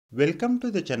Welcome to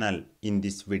the channel. In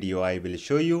this video, I will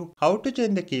show you how to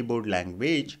change the keyboard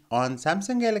language on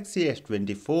Samsung Galaxy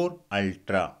S24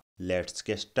 Ultra. Let's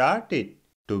get started.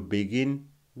 To begin,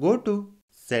 go to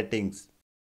Settings.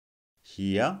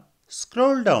 Here,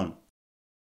 scroll down.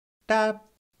 Tap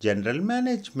General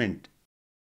Management.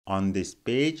 On this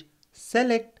page,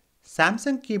 select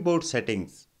Samsung Keyboard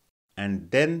Settings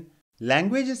and then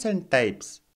Languages and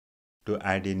Types. To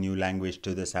add a new language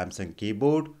to the Samsung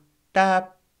keyboard,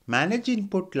 tap Manage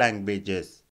Input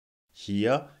Languages.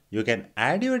 Here, you can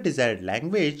add your desired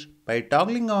language by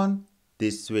toggling on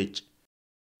this switch.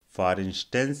 For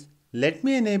instance, let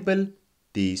me enable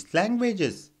these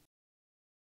languages.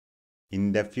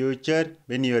 In the future,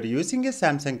 when you are using a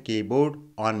Samsung keyboard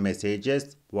on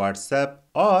Messages, WhatsApp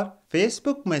or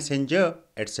Facebook Messenger,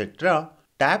 etc.,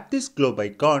 tap this globe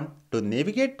icon to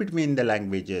navigate between the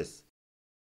languages.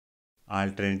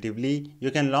 Alternatively,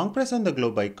 you can long press on the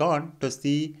globe icon to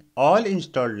see all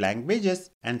installed languages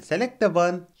and select the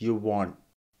one you want.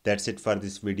 That's it for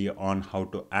this video on how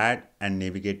to add and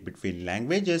navigate between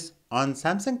languages on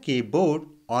Samsung keyboard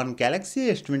on Galaxy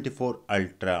S24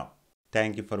 Ultra.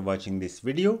 Thank you for watching this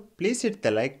video. Please hit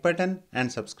the like button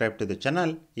and subscribe to the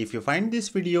channel if you find this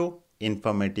video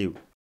informative.